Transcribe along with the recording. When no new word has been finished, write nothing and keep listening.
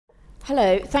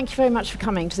Hello, thank you very much for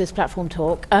coming to this platform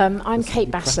talk. I'm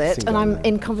Kate Bassett, and I'm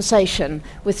in conversation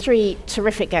with three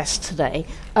terrific guests today.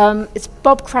 It's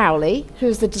Bob Crowley,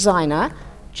 who's the designer,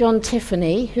 John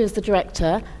Tiffany, who's the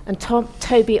director, and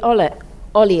Toby Ollier,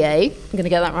 I'm going to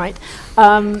get that right,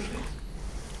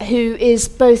 who is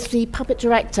both the puppet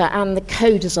director and the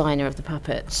co-designer of the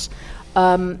puppets.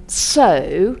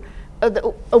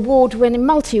 Award-winning,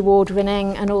 multi-award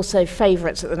winning, and also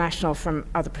favourites at the National from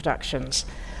other productions.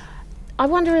 I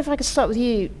wonder if I could start with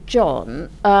you, John.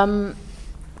 I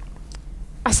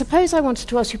suppose I wanted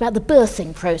to ask you about the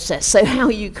birthing process, so how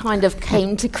you kind of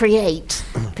came to create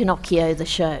Pinocchio the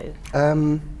show.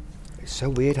 It's so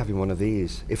weird having one of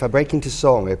these. If I break into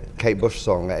song, a Kate Bush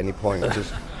song at any point,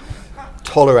 just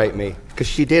tolerate me. Because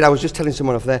she did, I was just telling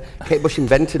someone off there, Kate Bush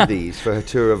invented these for her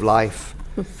Tour of Life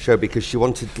show because she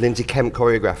wanted, Lindsay Kemp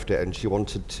choreographed it and she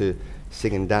wanted to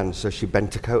sing and dance, so she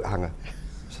bent a coat hanger.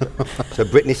 So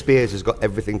Britney Spears has got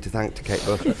everything to thank to Kate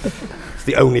Bush. It's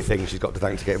the only thing she's got to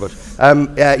thank to Kate Bush.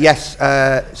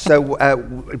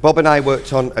 Bob and I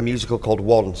worked on a musical called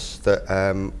Once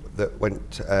that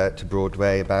went to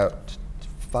Broadway about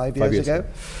 5 years ago.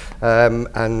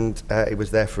 And it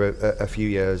was there for a few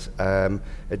years.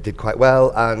 It did quite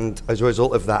well, and as a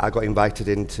result of that, I got invited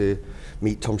in to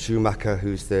meet Tom Schumacher,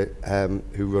 who's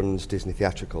who runs Disney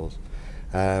Theatricals.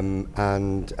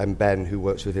 And Ben, who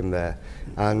works with him there,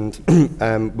 and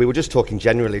we were just talking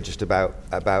generally just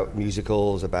about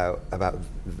musicals, about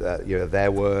their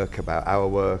work, about our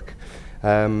work,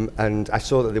 and I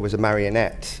saw that there was a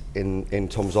marionette in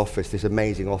Tom's office, this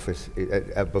amazing office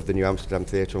above the New Amsterdam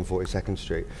Theatre on 42nd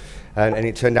Street, and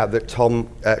it turned out that Tom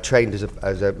trained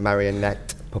as a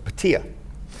marionette puppeteer.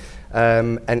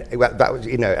 And that was,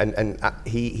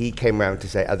 he came round to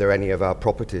say, are there any of our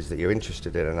properties that you're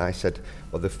interested in? And I said,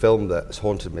 well, the film that's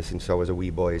haunted me since I was a wee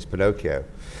boy is Pinocchio.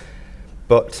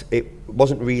 But it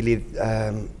wasn't really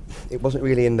on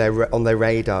their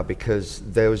radar, because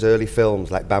those early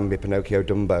films like Bambi, Pinocchio,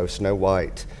 Dumbo, Snow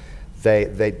White, they're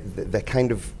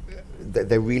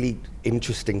really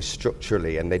interesting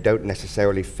structurally, and they don't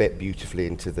necessarily fit beautifully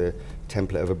into the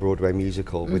template of a Broadway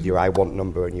musical with your I Want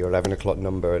number and your 11 o'clock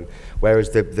number, and whereas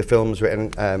the films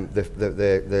written,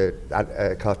 the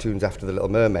cartoons after The Little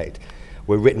Mermaid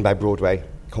were written by Broadway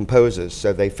composers,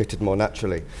 so they fitted more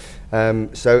naturally.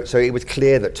 So it was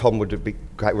clear that Tom would be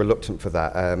quite reluctant for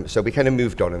that. So we kind of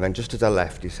moved on, and then just as I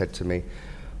left, he said to me,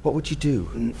 "What would you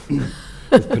do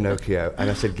with Pinocchio?" And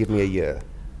I said, "Give me a year."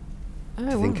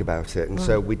 Think about it, and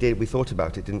so we did. We thought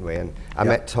about it, didn't we? And I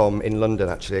met Tom in London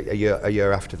actually a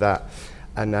year after that.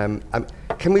 And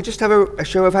can we just have a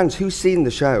show of hands? Who's seen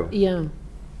the show? Yeah.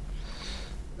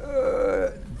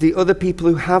 The other people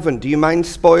who haven't. Do you mind a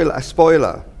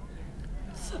spoiler?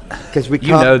 Because we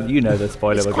can't. You know the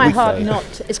spoiler. It's quite hard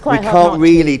not. It's quite we hard not. We can't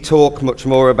really talk much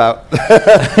more about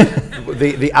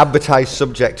the advertised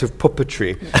subject of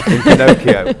puppetry in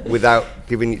Pinocchio without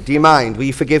giving. Do you mind? Will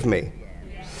you forgive me?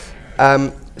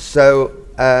 My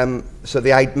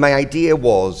idea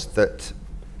was that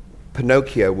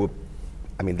Pinocchio would,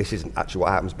 I mean, this isn't actually what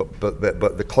happens, but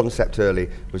the concept early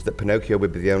was that Pinocchio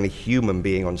would be the only human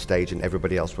being on stage and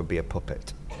everybody else would be a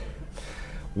puppet.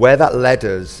 Where that led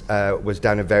us was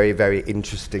down a very, very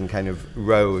interesting kind of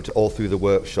road all through the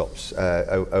workshops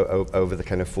over the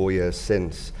kind of 4 years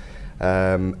since.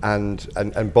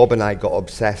 And Bob and I got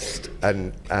obsessed,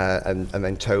 and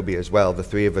then Toby as well. The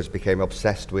three of us became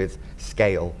obsessed with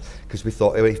scale, because we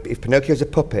thought if Pinocchio's a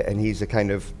puppet and he's a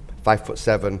kind of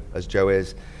 5'7", as Joe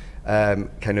is,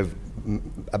 kind of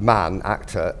a man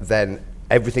actor, then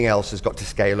everything else has got to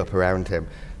scale up around him.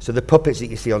 So the puppets that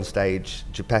you see on stage,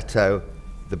 Geppetto,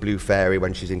 the Blue Fairy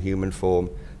when she's in human form,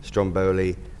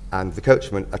 Stromboli, and the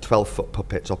Coachman are 12-foot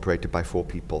puppets operated by 4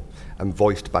 people and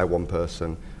voiced by 1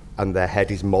 person. And their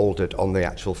head is moulded on the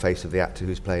actual face of the actor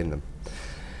who's playing them.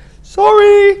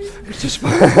 Sorry! It's just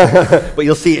but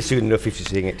you'll see it soon enough if you're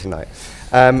seeing it tonight.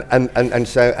 And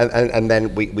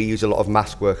then we use a lot of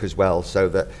mask work as well, so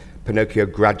that Pinocchio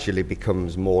gradually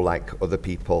becomes more like other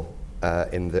people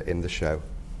in the show.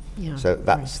 Yeah, so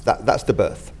that's the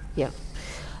birth. Yeah.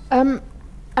 And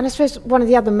I suppose one of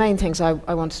the other main things I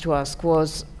wanted to ask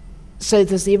was, so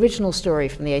there's the original story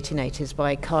from the 1880s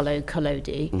by Carlo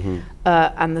Collodi,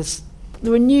 and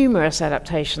there were numerous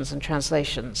adaptations and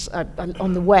translations.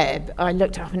 On the web, I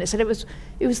looked up and it said it was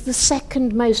the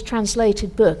second most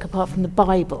translated book apart from the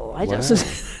Bible. I just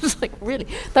was like, really?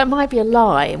 That might be a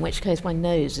lie, in which case my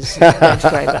nose is going to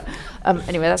grow. But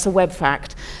anyway, that's a web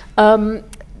fact. So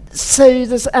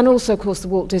there's, and also, of course, the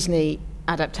Walt Disney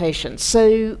adaptation.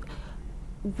 So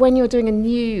when you're doing a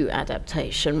new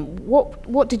adaptation,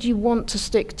 what did you want to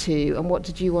stick to, and what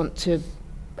did you want to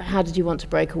how did you want to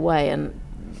break away, and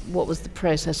what was the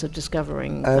process of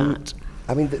discovering that?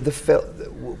 I mean,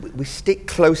 we stick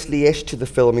closely-ish to the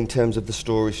film in terms of the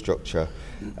story structure,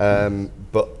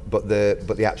 but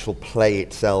the actual play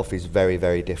itself is very,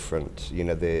 very different. You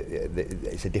know,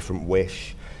 it's a different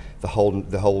wish.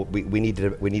 We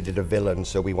needed a villain,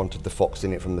 so we wanted the fox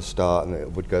in it from the start, and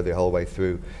it would go the whole way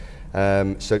through.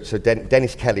 So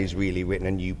Dennis Kelly's really written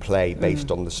a new play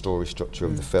based on the story structure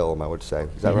of the film, I would say.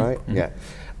 Is that right? Yeah.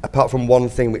 Apart from one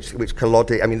thing, which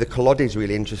Collodi, I mean, the Collodi is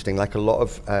really interesting. Like a lot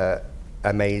of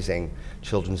amazing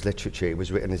children's literature, it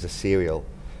was written as a serial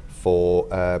for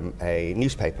a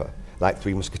newspaper, like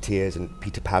Three Musketeers, and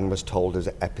Peter Pan was told as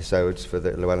episodes for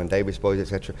the Llewellyn Davis boys,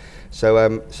 etc.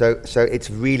 So it's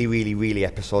really, really, really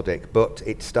episodic. But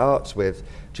it starts with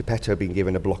Geppetto being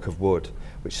given a block of wood,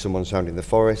 which someone's found in the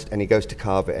forest, and he goes to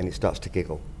carve it, and it starts to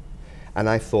giggle. And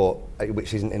I thought,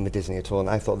 which isn't in the Disney at all, and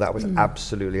I thought that was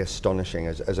absolutely astonishing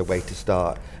as a way to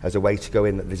start, as a way to go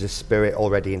in, that there's a spirit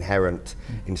already inherent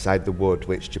inside the wood,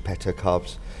 which Geppetto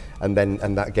carves, and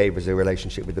that gave us a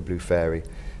relationship with the Blue Fairy.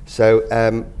 So,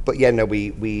 but yeah, no,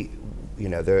 we you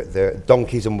know, the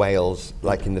donkeys and whales,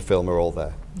 like in the film, are all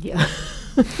there. Yeah.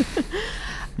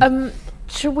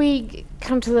 Shall we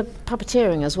come to the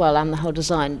puppeteering as well and the whole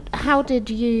design? How did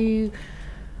you?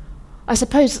 I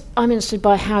suppose I'm interested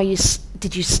by how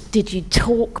did you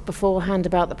talk beforehand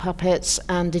about the puppets,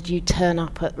 and did you turn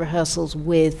up at rehearsals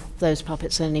with those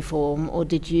puppets in any form, or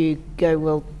did you go,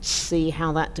 we'll see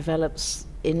how that develops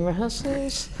in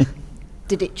rehearsals?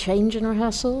 Did it change in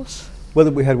rehearsals? Well,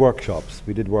 we had workshops.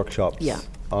 We did workshops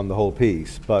on the whole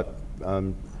piece, but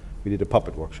we did a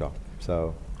puppet workshop.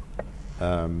 So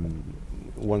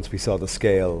once we saw the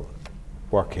scale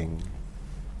working,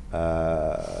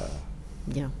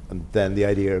 and then the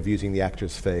idea of using the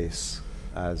actor's face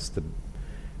as the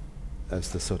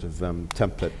sort of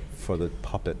template for the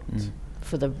puppet.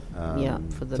 For the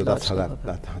so that's how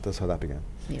that began.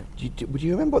 Yeah. Would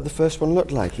you remember what the first one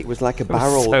looked like? It was like a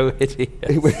barrel. So hideous.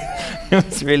 It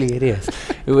was really hideous.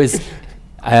 It was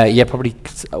probably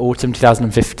autumn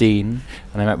 2015,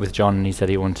 and I met with John, and he said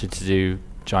he wanted to do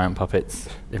giant puppets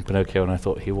in Pinocchio, and I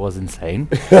thought he was insane.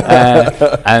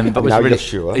 But was now really you're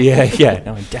sure? Yeah,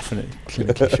 no, I'm definitely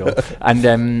clinically sure.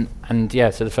 And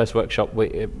so the first workshop,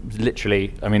 it was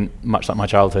literally, I mean, much like my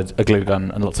childhood, a glue gun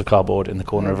and lots of cardboard in the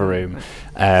corner of a room,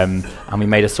 and we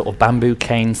made a sort of bamboo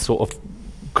cane sort of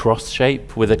cross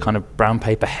shape with a kind of brown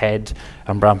paper head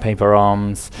and brown paper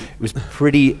arms. It was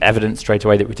pretty evident straight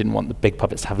away that we didn't want the big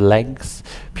puppets to have legs,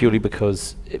 purely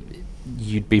because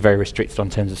you'd be very restricted on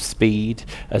terms of speed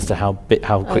as to how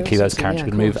quickly those characters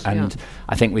could move. And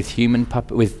I think with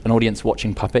with an audience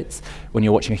watching puppets, when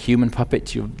you're watching a human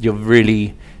puppet, you're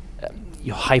really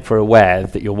you're hyper aware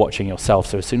that you're watching yourself.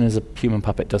 So as soon as a human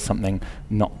puppet does something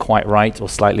not quite right or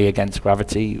slightly against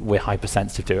gravity, we're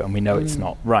hypersensitive to it, and we know it's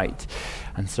not right.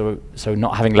 And so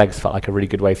not having legs felt like a really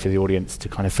good way for the audience to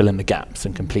kind of fill in the gaps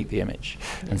and complete the image.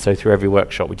 And so through every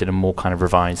workshop, we did a more kind of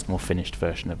revised, more finished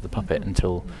version of the puppet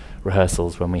until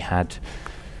rehearsals, when we had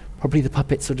probably the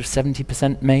puppet sort of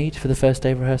 70% made for the first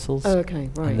day of rehearsals. Oh,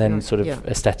 okay, right. And then sort of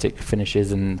aesthetic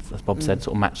finishes, and as Bob said,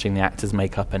 sort of matching the actors'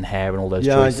 makeup and hair and all those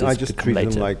choices. Yeah, I just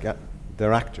treated them like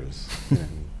they're actors.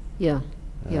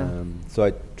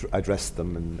 So I dressed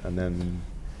them and then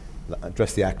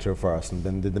dressed the actor first, and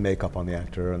then did the makeup on the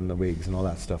actor and the wigs and all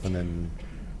that stuff, and then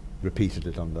repeated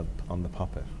it on the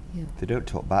puppet. Yeah. They don't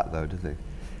talk back though, do they?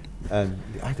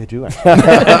 They do actually.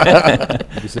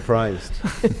 You'd be surprised.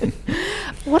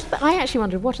 I actually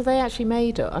wondered, what are they actually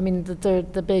made of? I mean,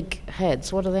 the big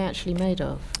heads, what are they actually made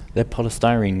of? They're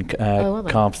polystyrene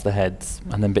carves the heads,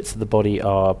 and then bits of the body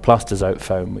are plastozote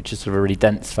foam, which is sort of a really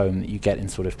dense foam that you get in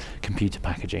sort of computer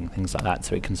packaging, things like that,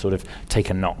 so it can sort of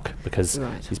take a knock, because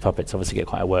these puppets obviously get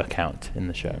quite a workout in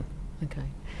the show. Okay.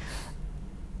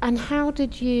 And how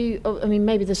did you, I mean,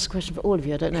 maybe this is a question for all of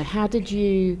you, I don't know, how do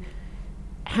you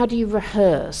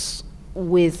rehearse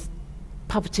with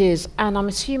puppeteers, and I'm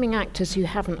assuming actors who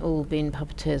haven't all been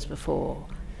puppeteers before?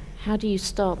 How do you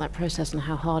start that process, and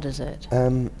how hard is it?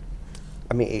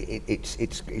 I mean,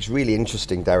 it's really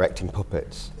interesting directing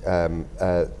puppets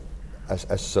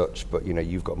as such, but you know,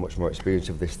 you've got much more experience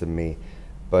of this than me.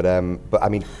 But I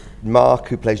mean, Mark,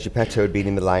 who plays Geppetto, had been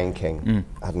in The Lion King,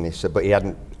 hadn't he? So, but he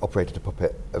hadn't operated a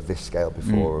puppet of this scale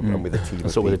before, and with a team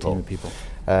of people. With a team of people.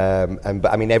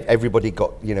 But I mean, everybody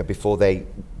got, you know, before they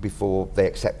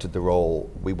accepted the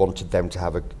role, we wanted them to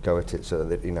have a go at it, so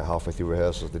that, you know, halfway through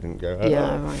rehearsals they didn't go. Oh.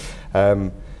 Yeah,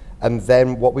 right. And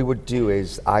then what we would do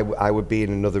is I would be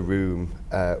in another room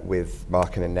with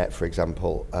Mark and Annette, for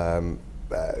example,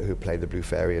 who played the Blue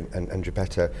Fairy and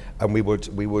Geppetto, and we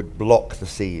would block the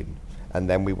scene, and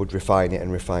then we would refine it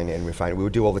and refine it and refine it. We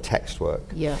would do all the text work.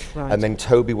 Yeah, right. And then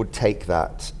Toby would take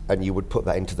that, and you would put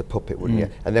that into the puppet, wouldn't you?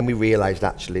 And then we realised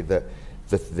actually that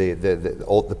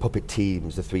all the puppet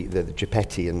teams, the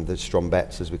Gepetti and the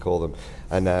Strombettes, as we call them,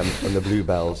 and the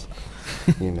Bluebells,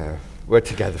 you know, we're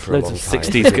together for Loads a long of time.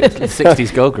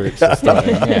 60s girl groups and stuff.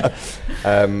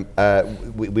 Yeah.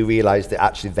 We realised that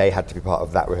actually they had to be part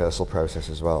of that rehearsal process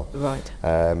as well. Right.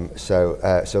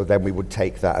 So then we would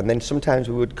take that, and then sometimes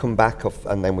we would come back off,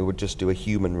 and then we would just do a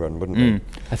human run, wouldn't we?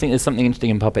 I think there's something interesting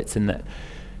in puppets in that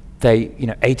they,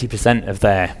 80% of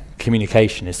their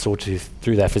communication is sort of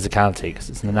through their physicality, because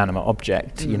it's an inanimate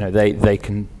object. They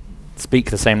can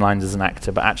speak the same lines as an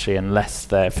actor, but actually unless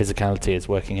their physicality is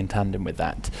working in tandem with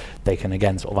that, they can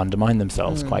again sort of undermine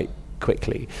themselves quite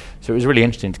quickly. So it was really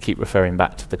interesting to keep referring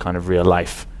back to the kind of real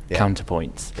life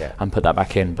counterpoints and put that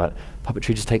back in. But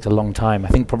puppetry just takes a long time. I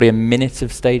think probably a minute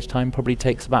of stage time probably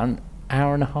takes about an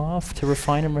hour and a half to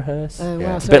refine and rehearse.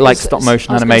 Wow, It's a bit like stop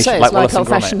motion animation, like Wallace and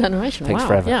old-fashioned Gromit. animation. Takes Wow,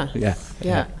 forever.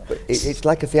 Yeah. But it's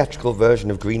like a theatrical version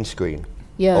of green screen.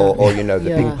 Yeah. Or the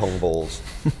Yeah. ping pong balls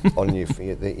on you,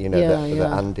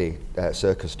 that Andy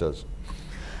Serkis does.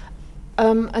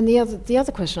 And the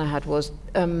other question I had was,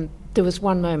 there was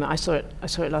one moment, I saw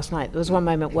it last night. There was one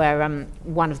moment where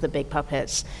one of the big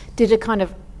puppets did a kind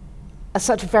of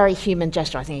such a very human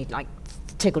gesture. I think he like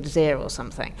tickled his ear or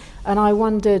something. And I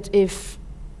wondered if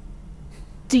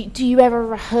do you ever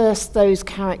rehearse those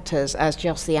characters as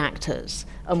just the actors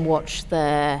and watch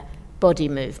their body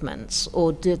movements,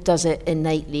 or does it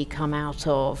innately come out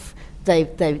of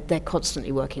they're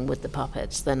constantly working with the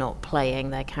puppets? They're not playing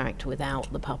their character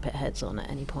without the puppet heads on at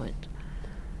any point.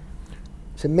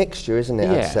 It's a mixture, isn't it?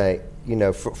 Yeah. I'd say,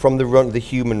 from the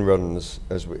human runs,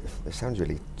 it sounds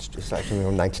really, it's like something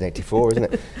from 1984, isn't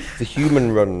it? The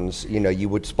human runs, you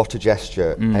would spot a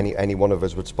gesture, any one of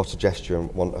us would spot a gesture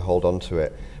and want to hold on to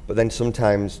it. But then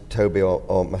sometimes Toby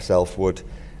or myself would,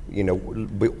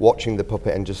 watching the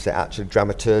puppet and just say, actually,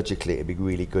 dramaturgically, it'd be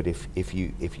really good if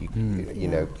you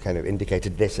kind of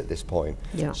indicated this at this point.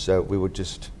 Yeah. So we would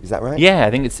just, is that right? Yeah,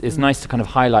 I think it's nice to kind of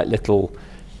highlight little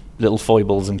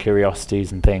foibles and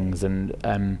curiosities and things. And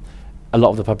a lot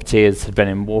of the puppeteers had been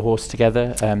in Warhorse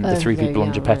together. The three people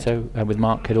on Geppetto with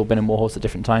Mark had all been in Warhorse at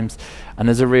different times. And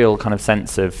there's a real kind of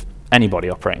sense of anybody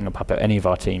operating a puppet, any of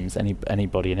our teams,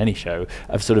 anybody in any show,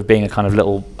 of sort of being a kind of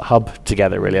little hub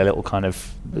together, really, a little kind of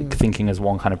thinking as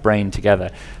one kind of brain together.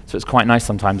 So it's quite nice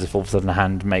sometimes if all of a sudden a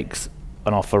hand makes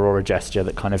an offer or a gesture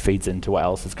that kind of feeds into what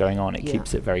else is going on. It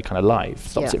keeps it very kind of live,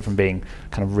 stops it from being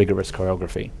kind of rigorous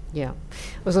choreography. Yeah.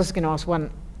 I was also going to ask one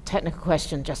technical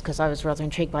question, just because I was rather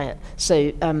intrigued by it.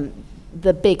 So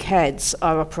the big heads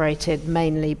are operated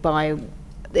mainly by,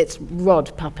 it's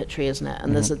rod puppetry, isn't it?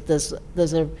 And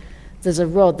there's a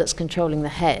rod that's controlling the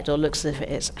head, or looks as if it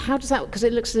is. How does that? Because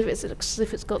it looks as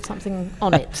if it's got something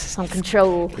on it, some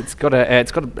control. It's got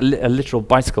a literal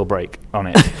bicycle brake on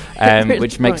it,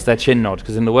 which makes their chin nod.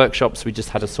 Because in the workshops we just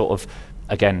had a sort of,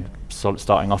 again,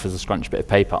 starting off as a scrunched bit of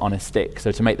paper on a stick.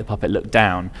 So to make the puppet look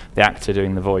down, the actor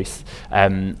doing the voice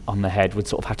on the head would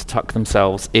sort of have to tuck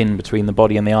themselves in between the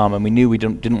body and the arm, and we knew we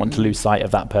didn't want to lose sight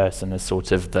of that person as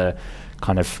sort of the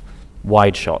kind of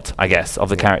wide shot, I guess, of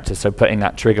the character. So putting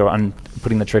the trigger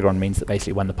on means that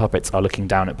basically when the puppets are looking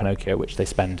down at Pinocchio, which they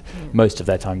spend most of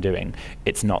their time doing,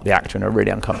 it's not the actor in a really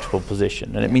uncomfortable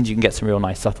position. And it means you can get some real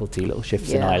nice subtlety, little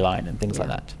shifts in eye line and things like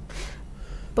that.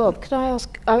 Bob, could I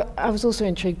ask, I was also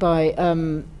intrigued by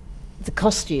the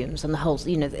costumes and the whole,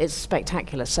 it's a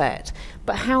spectacular set,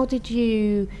 but how did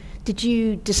you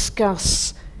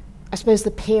discuss, I suppose, the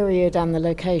period and the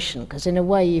location? Because in a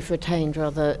way you've retained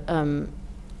rather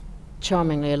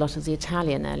charmingly a lot of the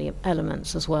Italian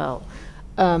elements as well.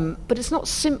 But it's not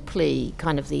simply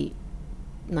kind of the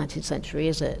 19th century,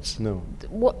 is it? No.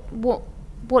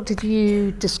 What did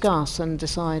you discuss and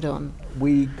decide on?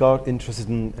 We got interested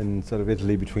in sort of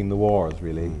Italy between the wars,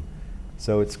 really.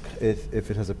 So if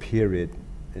it has a period,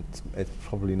 it's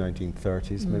probably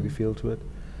 1930s maybe feel to it.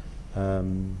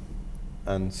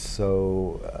 And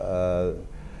so,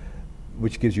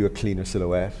 which gives you a cleaner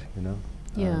silhouette,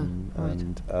 Yeah, right.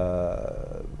 And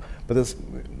but there's,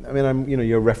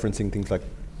 you're referencing things like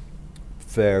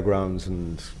fairgrounds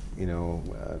and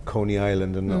Coney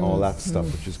Island and all that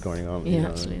stuff which is going on. Yeah,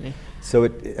 absolutely. So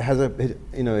it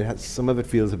has some of it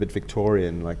feels a bit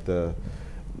Victorian, like the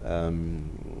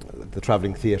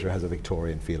travelling theatre has a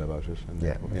Victorian feel about it.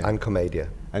 And Commedia.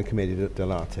 And Commedia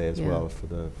dell'arte as well for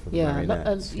the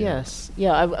marionettes. Yes.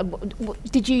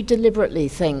 Did you deliberately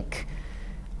think?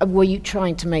 Were you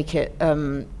trying to make it,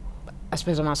 I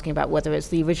suppose I'm asking about whether it's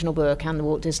the original book and the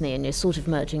Walt Disney, and you're sort of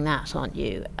merging that, aren't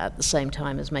you, at the same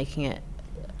time as making it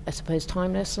I suppose,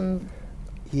 timeless and.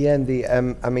 Yeah, and the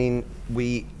I mean,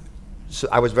 so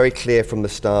I was very clear from the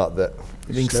start that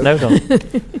You're being snowed on.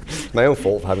 it's my own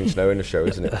fault for having snow in the show,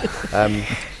 isn't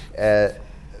it?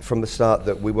 From the start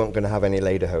that we weren't going to have any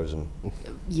lederhosen.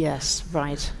 Yes,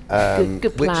 right. Good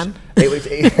which plan.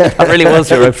 That really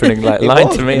was your opening line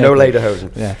to me. No I think.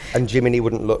 lederhosen. Yeah. And Jiminy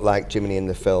wouldn't look like Jiminy in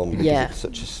the film because Yeah. it's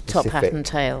such a Top specific. hat and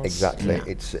tails. Exactly. Yeah.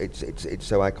 It's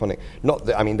so iconic. Not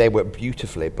that I mean they work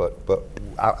beautifully, but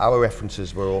our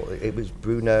references were all. It was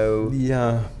Bruno.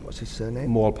 Yeah. What's his surname?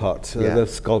 Malpot, Yeah. the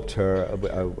sculptor,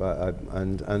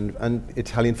 and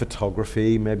Italian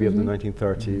photography, maybe of the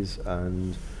 1930s,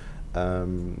 and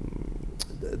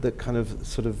the kind of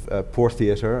sort of poor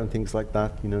theatre and things like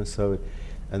that, you know. So,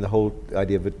 and the whole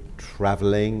idea of it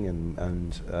travelling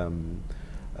and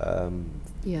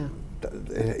Yeah.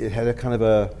 it had a kind of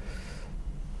a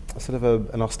sort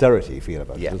of an austerity feel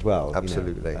about Yeah, it as well. you know,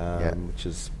 absolutely, yeah. which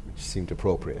seemed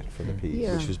appropriate for the piece.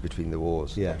 Yeah. Which was between the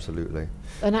wars. Yeah. Absolutely.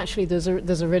 And actually, there's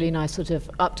a really nice sort of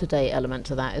up-to-date element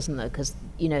to that, isn't there? Because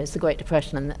it's the Great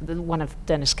Depression, and one of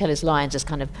Dennis Kelly's lines is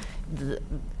kind of,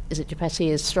 is it Geppetto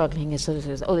is struggling? Is sort of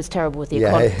says, it's terrible with the,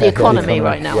 the economy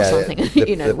right now, or something.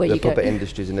 The, where the you go. puppet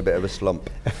industry's in a bit of a slump.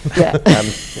 Yeah.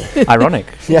 Ironic.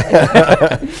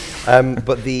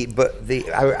 But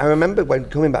I remember when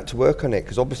coming back to work on it,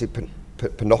 because obviously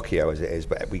Pinocchio as it is,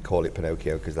 but we call it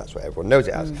Pinocchio because that's what everyone knows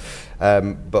it as.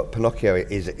 But Pinocchio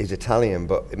is Italian,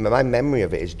 but my memory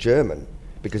of it is German,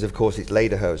 because of course it's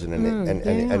lederhosen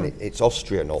and it's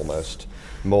Austrian almost,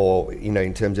 more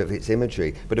in terms of its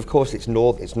imagery. But of course it's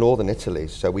northern Italy,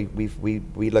 so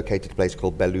we located a place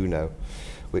called Belluno,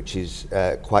 which is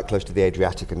quite close to the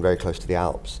Adriatic and very close to the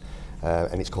Alps.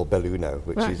 And it's called Belluno,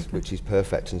 which is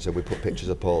perfect. And so we put pictures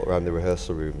up all around the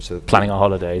rehearsal room. So Planning our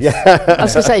holidays. I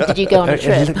was going to say, did you go on a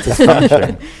trip?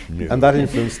 And that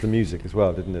influenced the music as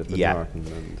well, didn't it? With Yeah. Martin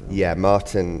and, Yeah,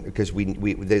 Martin, because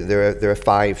there are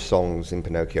 5 songs in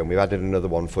Pinocchio, and we've added another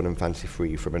one, Fun and Fancy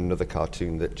Free, from another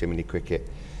cartoon that Jiminy Cricket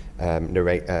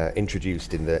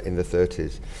introduced in the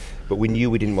 30s. But we knew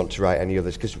we didn't want to write any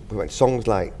others, because songs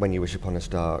like When You Wish Upon a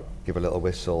Star, Give a Little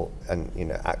Whistle, and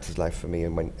Actor's Life for Me,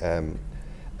 and when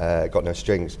Got No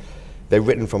Strings, they're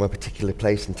written from a particular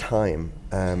place and time,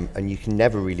 and you can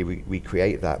never really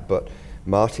recreate that. But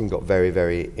Martin got very,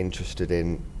 very interested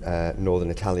in Northern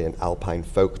Italian alpine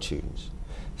folk tunes.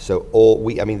 So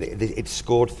it's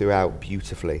scored throughout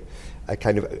beautifully.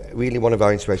 Kind of really one of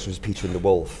our inspirations was Peter and the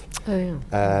Wolf. Oh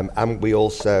yeah. And we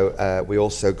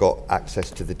also got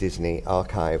access to the Disney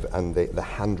archive and the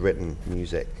handwritten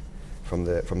music from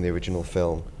the original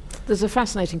film. There's a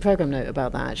fascinating program note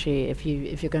about that, actually. If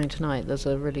you're going tonight, there's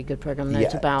a really good program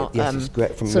note about yes, it's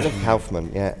great, from sort Nick of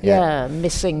Kaufman.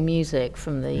 missing music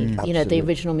from the the Absolutely.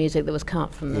 original music that was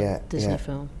cut from the Disney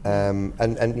film.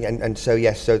 And so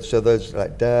yes, so those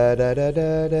like da da da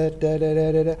da da da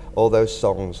da da da, all those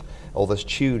songs, all those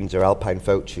tunes are alpine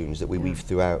folk tunes that we weave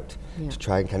throughout to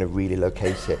try and kind of really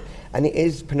locate it. And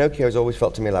Pinocchio has always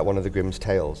felt to me like one of the Grimm's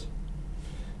tales.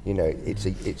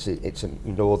 It's a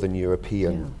Northern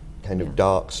European kind of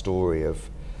dark story of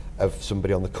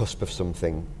somebody on the cusp of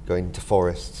something going to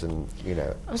forests and.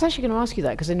 I was actually going to ask you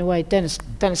that, because in a way Dennis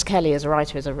Kelly as a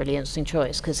writer is a really interesting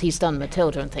choice, because he's done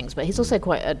Matilda and things, but he's also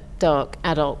quite a dark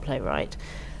adult playwright.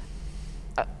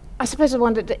 I suppose I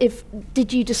wondered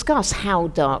did you discuss how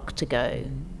dark to go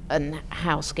and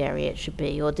how scary it should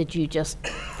be, or did you just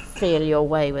feel your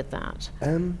way with that?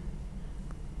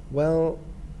 Well,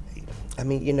 I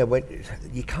mean, when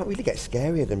you can't really get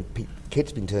scarier than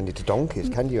kids being turned into donkeys,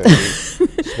 can you? And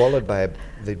being swallowed by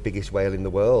the biggest whale in the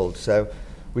world. So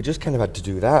we just kind of had to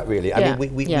do that, really. I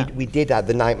mean, we did add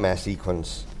the nightmare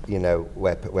sequence,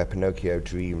 where Pinocchio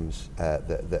dreams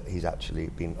that he's actually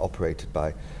been operated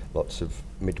by lots of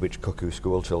Midwich Cuckoo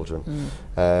school children.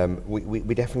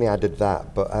 We definitely added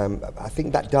that, but I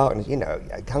think that darkness,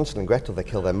 Hansel and Gretel, they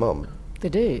kill their mum. They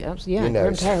do, absolutely. Yeah,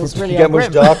 Grim Tales really get are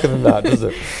much grim. darker than that, does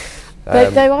it?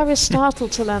 Though I was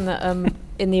startled to learn that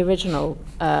in the original,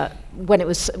 when it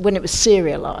was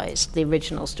serialized, the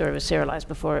original story was serialized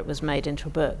before it was made into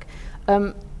a book.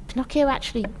 Pinocchio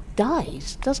actually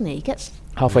dies, doesn't he? He gets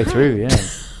Halfway through, yeah.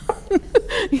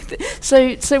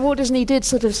 So Walt Disney did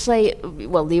sort of say,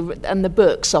 and the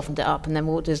book softened it up, and then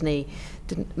Walt Disney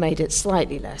made it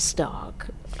slightly less dark,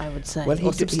 I would say,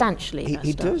 or substantially less dark.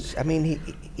 He does. I mean,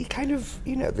 he kind of,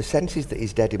 the sense is that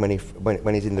he's dead when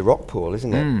he's in the rock pool,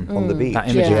 isn't it, on the beach? That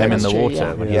image of him in the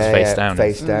water when he was face down.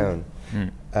 Face down.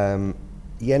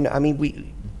 I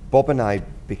mean, Bob and I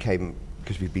became,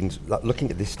 because we've been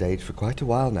looking at this stage for quite a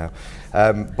while now,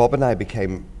 Bob and I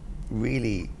became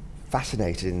really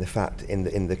fascinated in the fact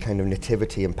in the kind of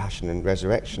nativity and passion and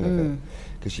resurrection of it,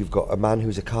 because you've got a man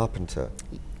who's a carpenter,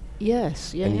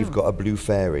 Yes, yeah. and you've got a blue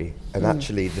fairy, and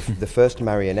actually the first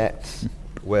marionettes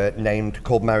were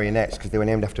called marionettes because they were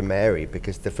named after Mary,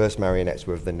 because the first marionettes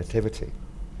were of the nativity.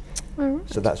 Oh, right.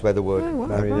 So that's where the word Oh, wow.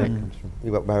 Marionette Right. comes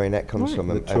from. marionette comes Right. from.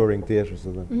 The and- touring theatres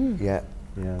of the yeah.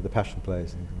 the Passion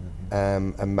plays. And things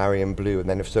like that. And Marion Blue, and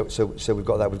then so we've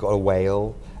got that. We've got a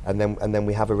whale, and then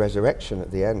we have a resurrection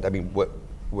at the end. I mean,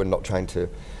 we're not trying to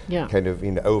Yeah. kind of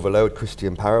overload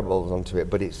Christian parables onto it,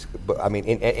 but I mean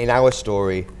in our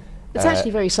story. It's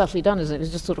actually very subtly done, isn't it?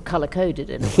 It's just sort of colour-coded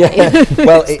in a way.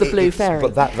 Well, It's the blue fairy.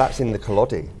 But that's in the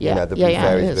Collodi. Yeah. The Yeah, blue yeah,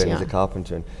 fairy it is is, he's yeah. a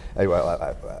carpenter, and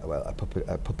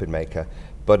a puppet maker.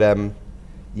 But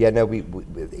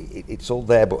it's all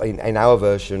there. But in our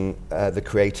version, the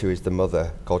creator is the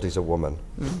mother. God is a woman.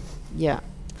 Yeah,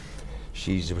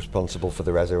 She's responsible for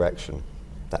the resurrection.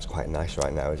 That's quite nice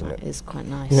right now, isn't that it? is quite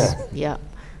nice. Yeah. Yeah.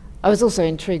 I was also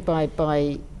intrigued by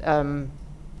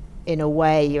in a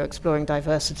way, you're exploring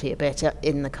diversity a bit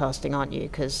in the casting, aren't you?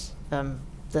 Because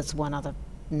there's one other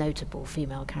notable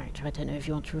female character. I don't know if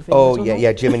you want to reveal Oh it or yeah, not.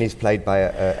 yeah. Jiminy's played by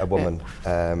a woman.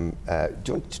 Do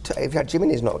you want to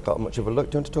Jiminy's not got much of a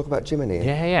look. Do you want to talk about Jiminy?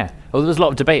 Yeah. Well, there was a lot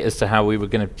of debate as to how we were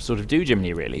going to sort of do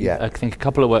Jiminy, really. Yeah. I think a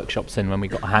couple of workshops in, when we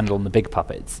got a handle on the big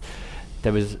puppets,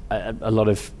 there was a lot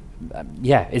of,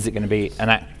 is it going to be an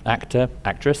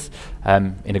actress,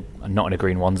 not in a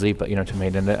green onesie, but you know what I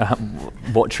mean?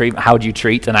 And how do you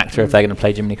treat an actor if they're going to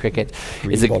play Jiminy Cricket?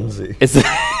 Green Is it onesie. Is it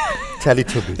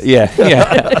Teletubbies. yeah.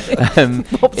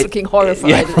 Bob's looking horrified.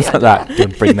 Yeah, at the like that.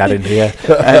 Don't bring that in here.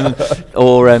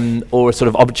 Or a sort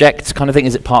of object kind of thing.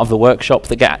 Is it part of the workshop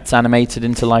that gets animated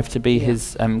into life to be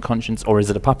his conscience, or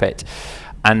is it a puppet?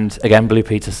 And again, Blue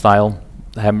Peter style.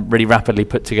 Really rapidly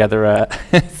put together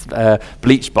a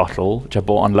bleach bottle, which I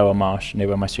bought on Lower Marsh, near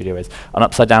where my studio is, an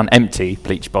upside-down empty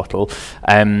bleach bottle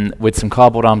with some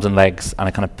cardboard arms and legs and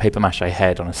a kind of paper mache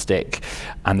head on a stick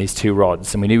and these two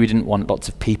rods. And we knew we didn't want lots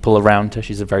of people around her.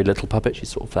 She's a very little puppet. She's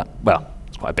sort of that, well,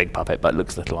 it's quite a big puppet, but it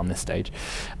looks little on this stage.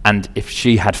 And if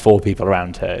she had 4 people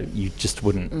around her, you just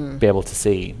wouldn't be able to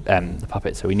see the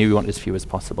puppet. So we knew we wanted as few as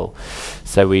possible.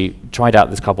 So we tried out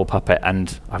this cardboard puppet,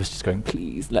 and I was just going,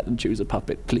 please let them choose a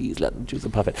puppet, please let them choose a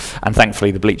puppet. And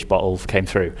thankfully the bleach bottle came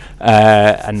through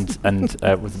and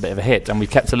was a bit of a hit. And we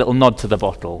kept a little nod to the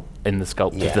bottle in the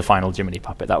sculpt of the final Jiminy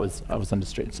puppet. I was under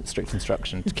strict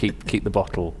instruction to keep the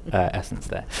bottle essence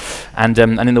there. And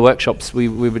in the workshops we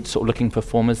were sort of looking for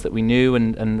performers that we knew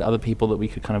and other people that we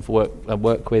could kind of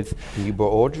work with. You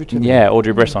brought Audrey to me. Yeah,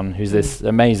 Audrey Brisson, who's this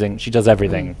amazing. She does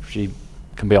everything. She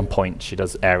can be on point. She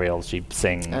does aerials. She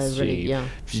sings. Oh, really? Yeah.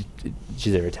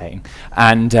 She's irritating,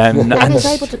 and And is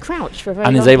able to crouch for very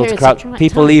and long is able to periods of crouch.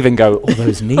 People time. even go, "Oh,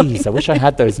 those knees! I wish I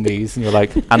had those knees." And you're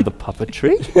like, "And the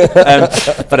puppetry?"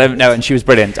 No, and she was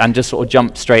brilliant, and just sort of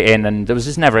jumped straight in. And there was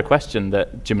just never a question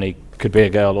that Jiminy could be a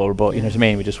girl or a boy. You know what I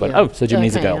mean? We just went, Yeah. "Oh, so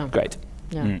Jiminy's Okay, a girl. yeah. Great."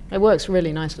 Yeah, it works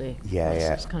really nicely. Yeah,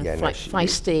 yeah. It's kind Yeah, of no,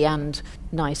 feisty and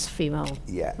nice female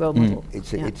Yeah. role model.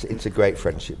 It's a great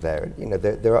friendship there. You know,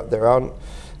 there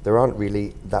aren't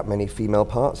really that many female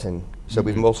parts in. So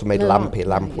we've also made There aren't, Lampy,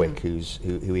 yeah, Lampwick,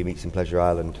 who he meets in Pleasure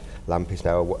Island. Lamp is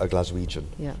now a Glaswegian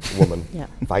Yeah. woman, Yeah.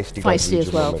 feisty Feisty as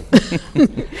Glaswegian well.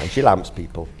 woman, and she lamps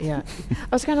people. Yeah.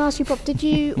 I was going to ask you, Bob, did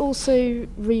you also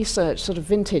research sort of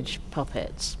vintage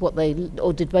puppets?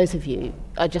 Or did both of you?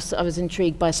 I was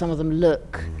intrigued by some of them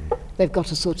they've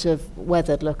got a sort of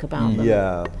weathered look about them.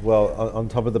 Yeah, well, on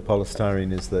top of the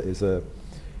polystyrene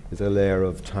is a layer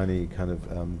of tiny kind of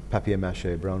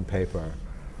papier-mâché brown paper,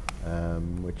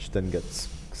 which then gets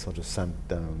sort of sand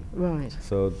down. Right.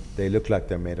 So they look like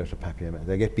they're made out of papier-mâché.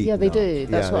 They get beaten Yeah, they out. do.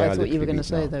 That's Yeah, what they I are thought you were literally going to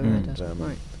say, beaten though. out.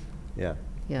 Right. Yeah.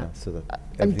 Yeah. So that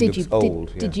And everything looks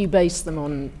old. did you base them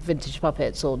on vintage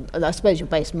puppets, or I suppose you're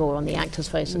based more on the actors'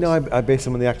 faces? No, I based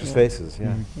them on the actors' faces.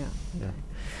 Yeah. Yeah.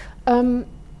 Yeah.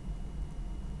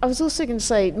 I was also going to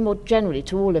say, more generally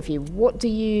to all of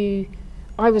you,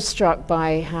 I was struck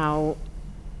by how,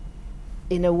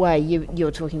 in a way,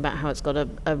 you're talking about how it's got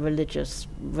a religious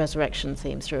resurrection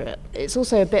theme through it. It's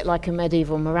also a bit like a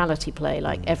medieval morality play,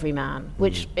 like Every Man,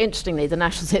 which, interestingly, the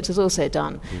National Theatre has also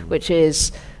done, which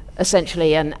is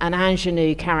essentially an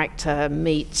ingenue character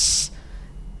meets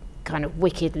kind of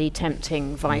wickedly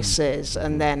tempting vices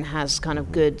and then has kind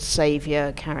of good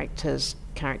saviour characters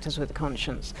with a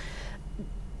conscience.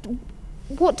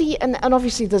 What do you, and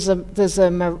obviously there's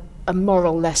a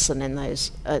moral lesson in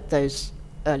those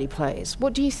early plays.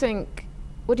 What do you think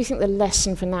the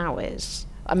lesson for now is?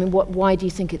 I mean, why do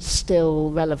you think it's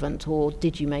still relevant, or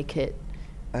did you make it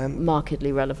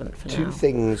markedly relevant for now? Two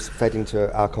things fed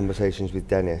into our conversations with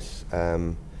Dennis.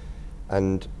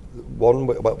 And one,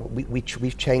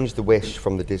 we've changed the wish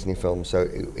from the Disney film. So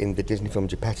in the Disney film,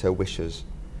 Geppetto wishes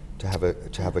to have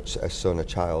a son, a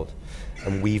child,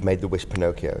 and we've made the wish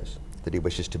Pinocchio's, that he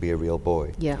wishes to be a real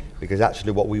boy. Yeah. Because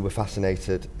actually, what we were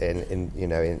fascinated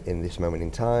in this moment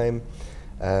in time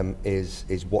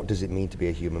is what does it mean to be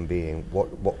a human being?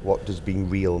 What does being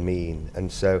real mean?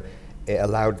 And so it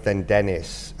allowed then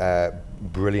Dennis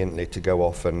brilliantly to go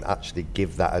off and actually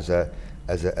give that as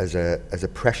a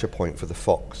pressure point for the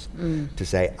fox to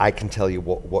say, I can tell you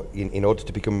what in order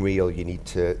to become real, you need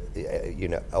to you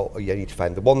need to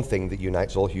find the one thing that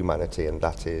unites all humanity, and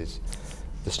that is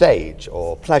the stage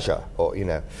or pleasure, or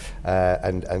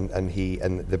and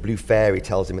the blue fairy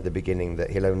tells him at the beginning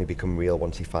that he'll only become real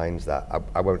once he finds that.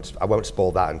 I won't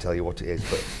spoil that and tell you what it is,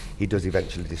 but he does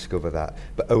eventually discover that,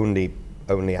 but only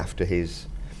after he's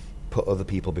put other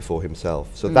people before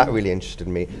himself. So that really interested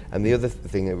me. And the other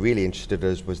thing that really interested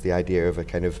us was the idea of a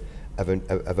kind of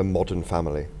a modern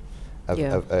family,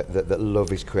 that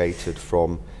love is created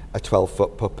from a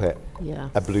 12-foot puppet,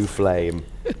 a blue flame,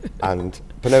 and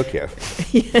Pinocchio.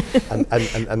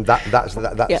 And that's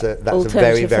a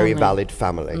very, very valid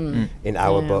family in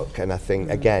our book. And I think,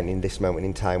 again, in this moment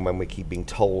in time when we keep being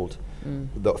told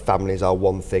that families are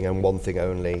one thing and one thing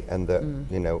only, and that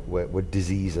we're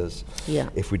diseases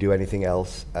if we do anything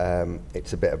else,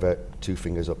 it's a bit of a two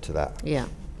fingers up to that.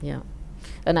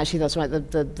 And actually that's right,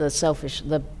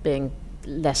 the being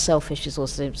less selfish is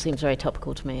also seems very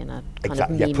topical to me in a kind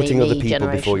of me, putting other people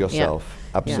generation. before yourself.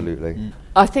 Absolutely.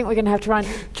 I think we're going to have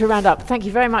to round up. Thank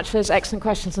you very much for those excellent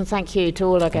questions, and thank you to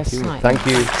all our guests tonight. Thank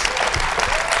you.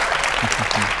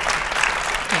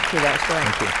 Thank you, that was great.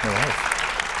 Thank you. All right.